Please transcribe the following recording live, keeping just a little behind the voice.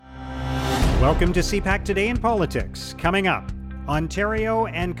Welcome to CPAC Today in Politics. Coming up, Ontario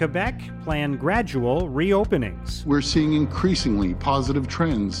and Quebec plan gradual reopenings. We're seeing increasingly positive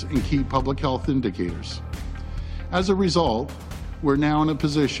trends in key public health indicators. As a result, we're now in a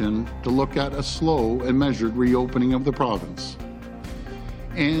position to look at a slow and measured reopening of the province.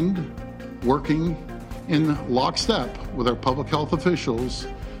 And working in lockstep with our public health officials,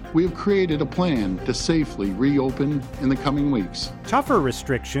 we have created a plan to safely reopen in the coming weeks. Tougher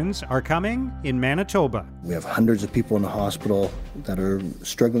restrictions are coming in Manitoba. We have hundreds of people in the hospital that are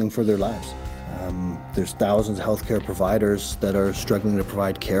struggling for their lives. There's thousands of healthcare providers that are struggling to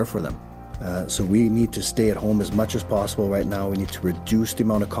provide care for them. So we need to stay at home as much as possible right now. We need to reduce the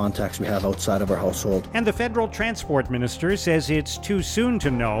amount of contacts we have outside of our household. And the federal transport minister says it's too soon to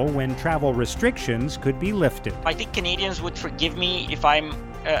know when travel restrictions could be lifted. I think Canadians would forgive me if I'm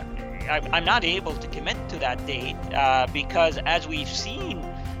not able to commit to that date because as we've seen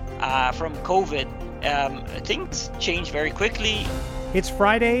from COVID, things change very quickly. It's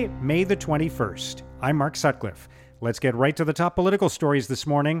Friday, May the 21st. I'm Mark Sutcliffe. Let's get right to the top political stories this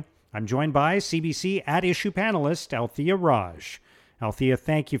morning. I'm joined by CBC At Issue panelist Althea Raj. Althea,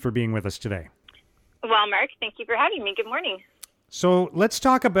 thank you for being with us today. Well, Mark, thank you for having me. Good morning. So let's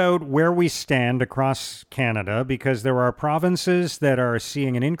talk about where we stand across Canada, because there are provinces that are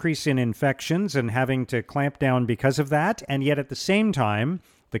seeing an increase in infections and having to clamp down because of that. And yet at the same time,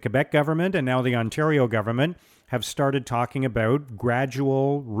 the Quebec government and now the Ontario government have started talking about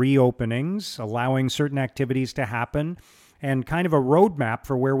gradual reopenings, allowing certain activities to happen, and kind of a roadmap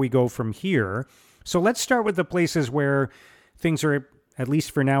for where we go from here. So let's start with the places where things are, at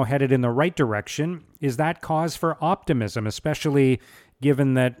least for now, headed in the right direction. Is that cause for optimism, especially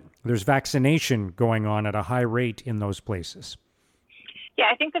given that there's vaccination going on at a high rate in those places? Yeah,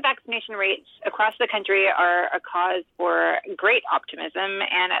 I think the vaccination rates across the country are a cause for great optimism,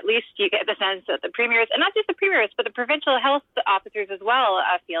 and at least you get the sense that the premiers, and not just the premiers, but the provincial health officers as well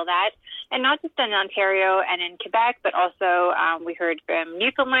feel that, and not just in Ontario and in Quebec, but also we heard from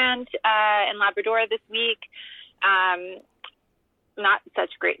Newfoundland and Labrador this week. Not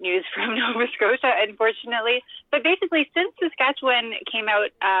such great news from Nova Scotia, unfortunately. But basically, since Saskatchewan came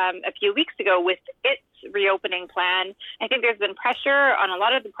out a few weeks ago with its reopening plan, I think there's been pressure on a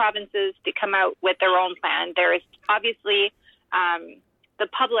lot of the provinces to come out with their own plan. There is obviously the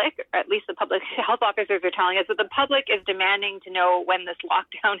public, or at least the public health officers are telling us that the public is demanding to know when this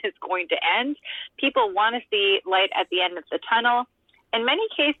lockdown is going to end. People want to see light at the end of the tunnel. In many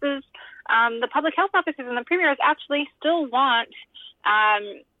cases, the public health officers and the premiers actually still want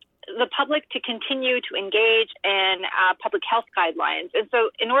the public to continue to engage in public health guidelines. And so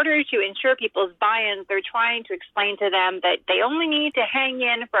in order to ensure people's buy-ins, they're trying to explain to them that they only need to hang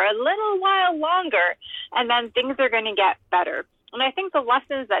in for a little while longer, and then things are going to get better. And I think the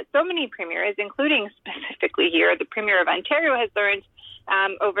lessons that so many premiers, including specifically here, the Premier of Ontario has learned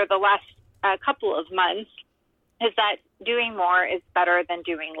over the last couple of months is that doing more is better than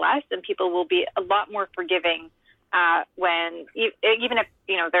doing less, and people will be a lot more forgiving when, even if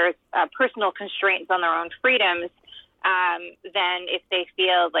there's personal constraints on their own freedoms, then if they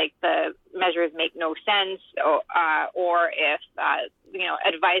feel like the measures make no sense, or if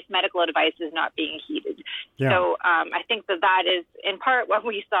medical advice is not being heeded. Yeah. So I think that is in part what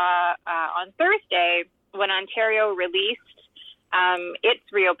we saw on Thursday when Ontario released its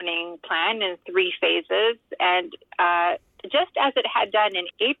reopening plan in 3 phases, and just as it had done in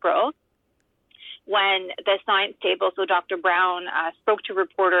April, when the science table, so Dr. Brown spoke to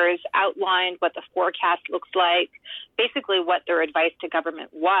reporters, outlined what the forecast looks like, basically what their advice to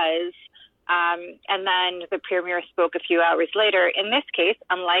government was, and then the Premier spoke a few hours later. In this case,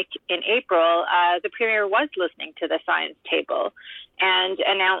 unlike in April, the Premier was listening to the science table and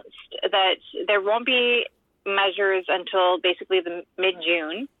announced that there won't be measures until basically the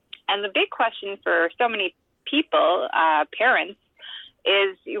mid-June. And the big question for so many people, parents,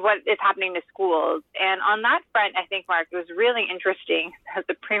 is what is happening to schools. And on that front, I think, Mark, it was really interesting that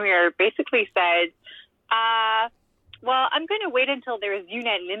the Premier basically said, well, I'm going to wait until there's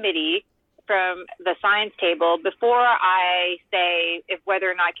unanimity from the science table before I say whether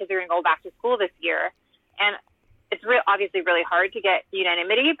or not kids are going to go back to school this year. And it's obviously really hard to get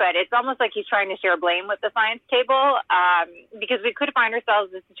unanimity, but it's almost like he's trying to share blame with the science table, because we could find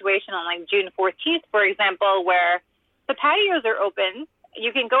ourselves in a situation on like June 14th, for example, where the patios are open.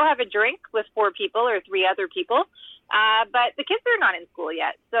 You can go have a drink with 4 people or 3 other people, but the kids are not in school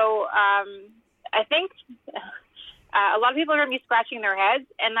yet. So I think a lot of people are going to be scratching their heads,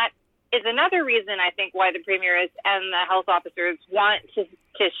 and that is another reason I think why the premiers and the health officers want to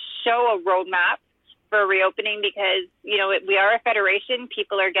show a roadmap for reopening because, we are a federation.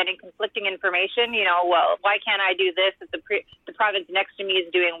 People are getting conflicting information. Well, why can't I do this if the province next to me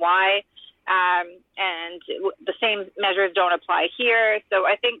is doing Y? And the same measures don't apply here. So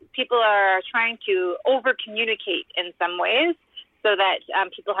I think people are trying to over-communicate in some ways so that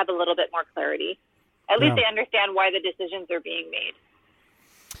people have a little bit more clarity. At least they understand why the decisions are being made.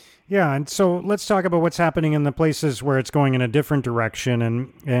 Yeah, and so let's talk about what's happening in the places where it's going in a different direction.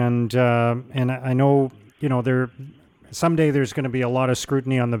 And I know, someday there's going to be a lot of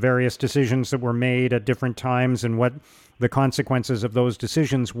scrutiny on the various decisions that were made at different times and what the consequences of those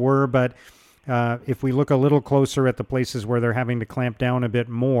decisions were. But if we look a little closer at the places where they're having to clamp down a bit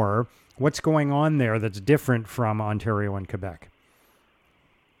more, what's going on there that's different from Ontario and Quebec?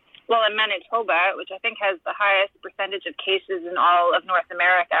 Well, in Manitoba, which I think has the highest percentage of cases in all of North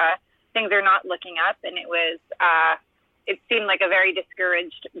America, things are not looking up. And it seemed like a very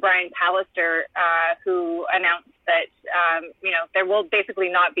discouraged Brian Pallister who announced that, there will basically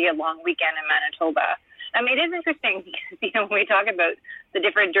not be a long weekend in Manitoba. It is interesting because, when we talk about the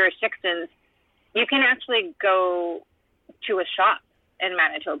different jurisdictions, you can actually go to a shop in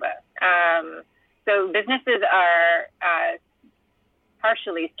Manitoba. So businesses are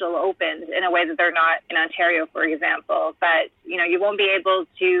partially still opened in a way that they're not in Ontario, for example. But, you won't be able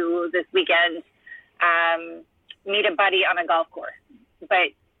to this weekend meet a buddy on a golf course,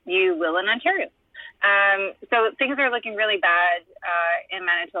 but you will in Ontario. So things are looking really bad in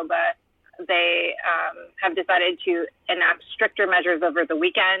Manitoba. They have decided to enact stricter measures over the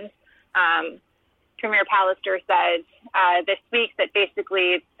weekend. Premier Pallister said this week that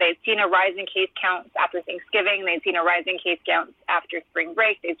basically they've seen a rise in case counts after Thanksgiving. They've seen a rise in case counts after spring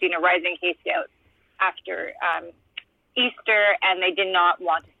break. They've seen a rise in case counts after Easter, and they did not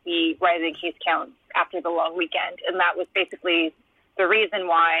want to see rising case counts after the long weekend. And that was basically the reason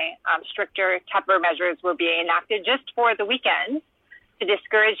why stricter, tougher measures were being enacted just for the weekend to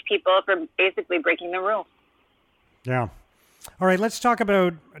discourage people from basically breaking the rules. Yeah. All right, let's talk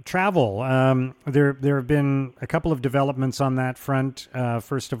about travel. There have been a couple of developments on that front.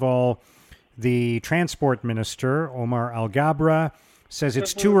 First of all, the transport minister, Omar Alghabra, says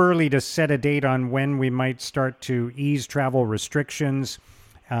it's too early to set a date on when we might start to ease travel restrictions.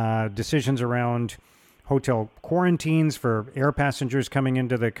 Decisions around hotel quarantines for air passengers coming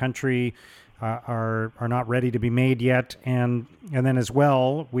into the country are not ready to be made yet. And then as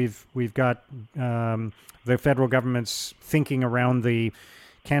well, we've got the federal government's thinking around the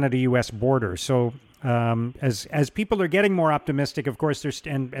Canada-U.S. border. So as people are getting more optimistic, of course,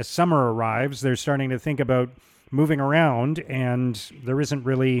 and as summer arrives, they're starting to think about moving around, and there isn't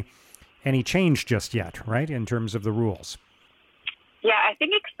really any change just yet, right, in terms of the rules. Yeah, I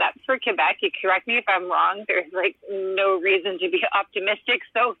think except for Quebec, you correct me if I'm wrong, there's no reason to be optimistic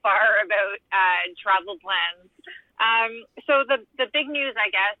so far about travel plans. So the big news, I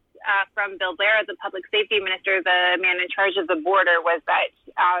guess, from Bill Blair, the public safety minister, the man in charge of the border, was that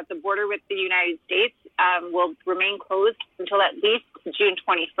the border with the United States will remain closed until at least June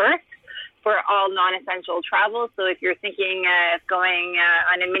 21st for all non-essential travel. So if you're thinking of going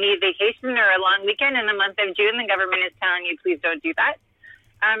on a mini vacation or a long weekend in the month of June, the government is telling you, please don't do that.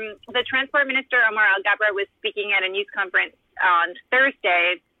 The transport minister, Omar Alghabra, was speaking at a news conference on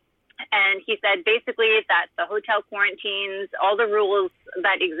Thursday, and he said basically that the hotel quarantines, all the rules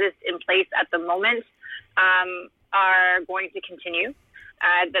that exist in place at the moment are going to continue,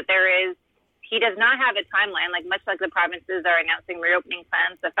 that he does not have a timeline, much like the provinces are announcing reopening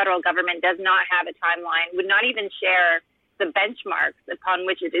plans. The federal government does not have a timeline, would not even share the benchmarks upon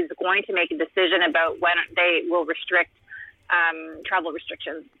which it is going to make a decision about when they will restrict travel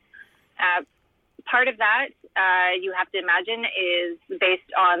restrictions. Part of that, you have to imagine, is based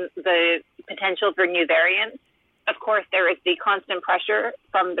on the potential for new variants. Of course, there is the constant pressure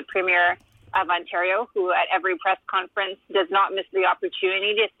from the Premier of Ontario, who at every press conference does not miss the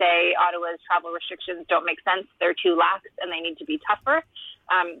opportunity to say Ottawa's travel restrictions don't make sense, they're too lax, and they need to be tougher.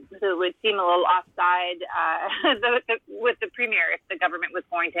 So it would seem a little offside with the Premier if the government was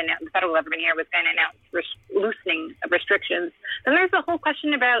going to announce, the federal government here was going to announce loosening of restrictions. Then there's the whole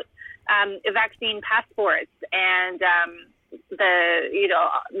question about vaccine passports, and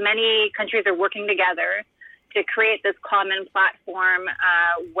many countries are working together to create this common platform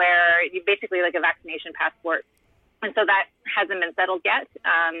where you basically like a vaccination passport. And so that hasn't been settled yet.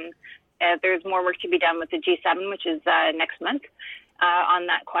 There's more work to be done with the G7, which is next month, on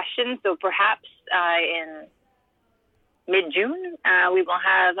that question. So perhaps in mid-June, we will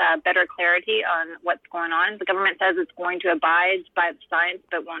have better clarity on what's going on. The government says it's going to abide by the science,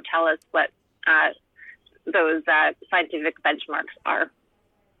 but won't tell us what those scientific benchmarks are.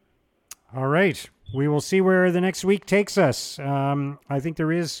 All right. We will see where the next week takes us. I think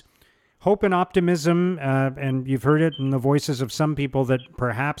there is hope and optimism, and you've heard it in the voices of some people that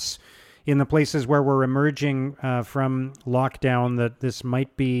perhaps in the places where we're emerging from lockdown, that this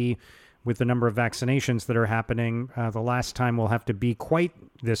might be, with the number of vaccinations that are happening, the last time we'll have to be quite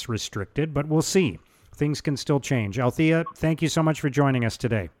this restricted, but we'll see. Things can still change. Althea, thank you so much for joining us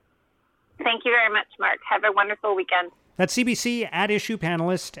today. Thank you very much, Mark. Have a wonderful weekend. That's CBC At Issue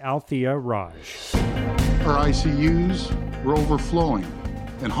panelist Althea Raj. Our ICUs were overflowing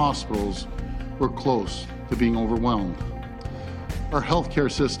and hospitals were close to being overwhelmed. Our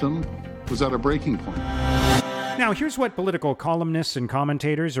healthcare system was at a breaking point. Now, here's what political columnists and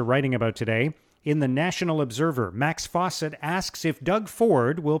commentators are writing about today. In the National Observer, Max Fawcett asks if Doug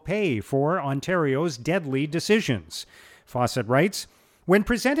Ford will pay for Ontario's deadly decisions. Fawcett writes, when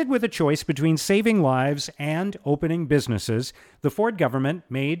presented with a choice between saving lives and opening businesses, the Ford government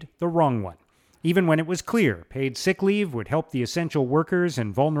made the wrong one. Even when it was clear paid sick leave would help the essential workers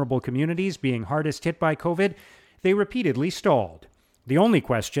and vulnerable communities being hardest hit by COVID, they repeatedly stalled. The only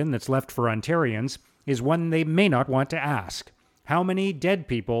question that's left for Ontarians is one they may not want to ask. How many dead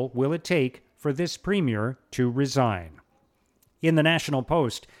people will it take for this premier to resign? In the National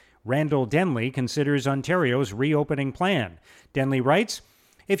Post, Randall Denley considers Ontario's reopening plan. Denley writes,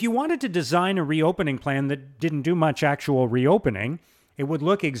 if you wanted to design a reopening plan that didn't do much actual reopening, it would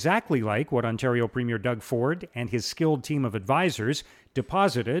look exactly like what Ontario Premier Doug Ford and his skilled team of advisors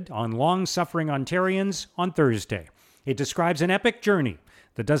deposited on long-suffering Ontarians on Thursday. It describes an epic journey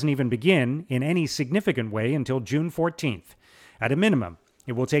that doesn't even begin in any significant way until June 14th. At a minimum,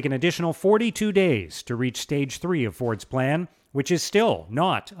 it will take an additional 42 days to reach Stage 3 of Ford's plan, which is still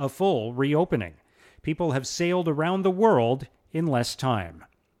not a full reopening. People have sailed around the world in less time.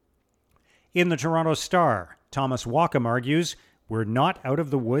 In the Toronto Star, Thomas Walkom argues, we're not out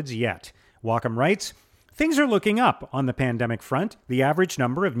of the woods yet. Walkom writes, things are looking up on the pandemic front. The average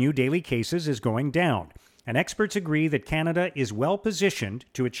number of new daily cases is going down, and experts agree that Canada is well positioned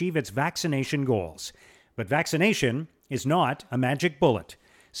to achieve its vaccination goals. But vaccination is not a magic bullet.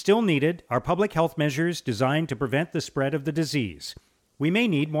 Still needed are public health measures designed to prevent the spread of the disease. We may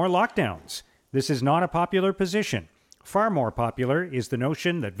need more lockdowns. This is not a popular position. Far more popular is the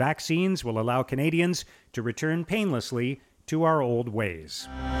notion that vaccines will allow Canadians to return painlessly to our old ways.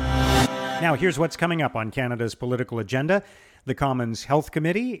 Now, here's what's coming up on Canada's political agenda. The Commons Health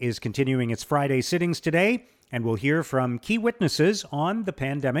Committee is continuing its Friday sittings today, and we'll hear from key witnesses on the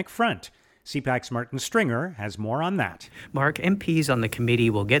pandemic front. CPAC's Martin Stringer has more on that. Mark, MPs on the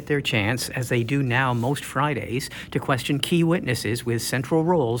committee will get their chance, as they do now most Fridays, to question key witnesses with central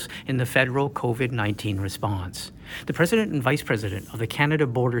roles in the federal COVID-19 response. The President and Vice President of the Canada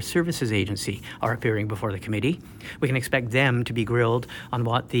Border Services Agency are appearing before the committee. We can expect them to be grilled on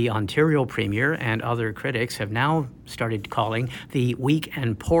what the Ontario Premier and other critics have now started calling the weak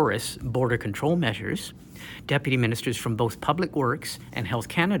and porous border control measures. Deputy ministers from both Public Works and Health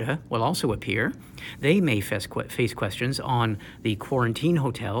Canada will also appear. They may face questions on the quarantine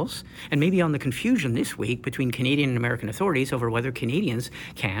hotels and maybe on the confusion this week between Canadian and American authorities over whether Canadians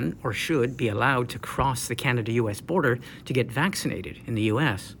can or should be allowed to cross the Canada-US border to get vaccinated in the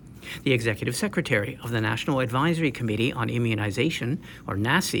US. The Executive Secretary of the National Advisory Committee on Immunization, or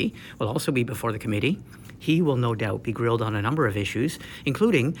NACI, will also be before the committee. He will no doubt be grilled on a number of issues,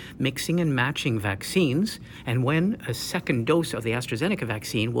 including mixing and matching vaccines and when a second dose of the AstraZeneca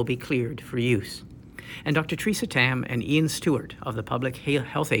vaccine will be cleared for use. And Dr. Theresa Tam and Ian Stewart of the Public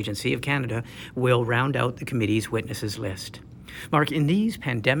Health Agency of Canada will round out the committee's witnesses list. Mark, in these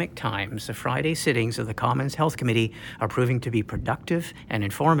pandemic times, the Friday sittings of the Commons Health Committee are proving to be productive and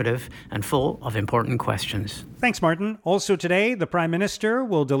informative and full of important questions. Thanks, Martin. Also today, the Prime Minister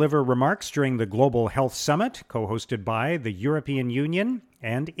will deliver remarks during the Global Health Summit, co-hosted by the European Union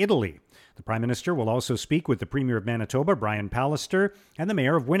and Italy. The Prime Minister will also speak with the Premier of Manitoba, Brian Pallister, and the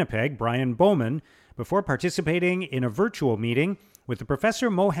Mayor of Winnipeg, Brian Bowman, before participating in a virtual meeting with the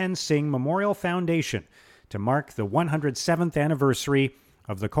Professor Mohan Singh Memorial Foundation to mark the 107th anniversary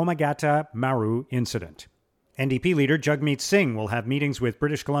of the Komagata Maru incident. NDP leader Jagmeet Singh will have meetings with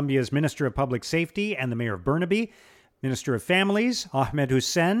British Columbia's Minister of Public Safety and the Mayor of Burnaby. Minister of Families Ahmed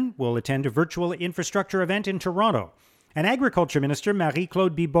Hussein will attend a virtual infrastructure event in Toronto. And Agriculture Minister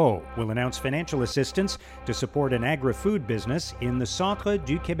Marie-Claude Bibeau will announce financial assistance to support an agri-food business in the Centre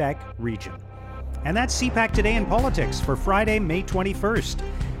du Québec region. And that's CPAC Today in Politics for Friday, May 21st.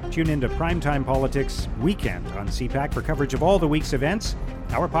 Tune into Primetime Politics Weekend on CPAC for coverage of all the week's events.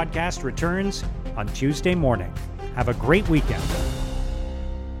 Our podcast returns on Tuesday morning. Have a great weekend.